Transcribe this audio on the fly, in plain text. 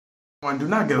Do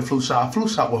not get a flu shot. A flu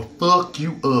shot will fuck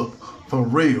you up. For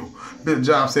real. Bitch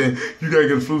Job said, you gotta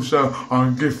get a flu shot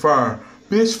or get fired.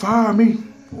 Bitch, fire me.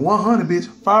 100, bitch.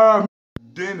 Fire me.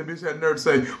 Then the bitch had nerve to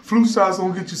say, flu shots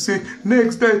gonna get you sick.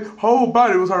 Next day, whole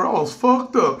body was hurt. I was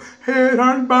fucked up. Head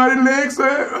hurting, body, legs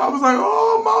hurt. I was like,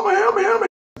 oh, mama, help me, help me.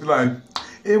 Like,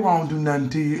 it won't do nothing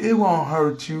to you. It won't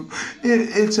hurt you.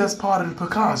 It's just part of the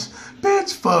precaution.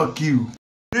 Bitch, fuck you.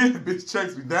 Then the bitch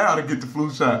chased me down to get the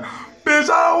flu shot. Bitch,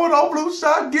 I don't want no flu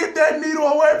shot. Get that needle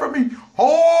away from me.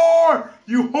 Whore!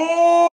 You whore!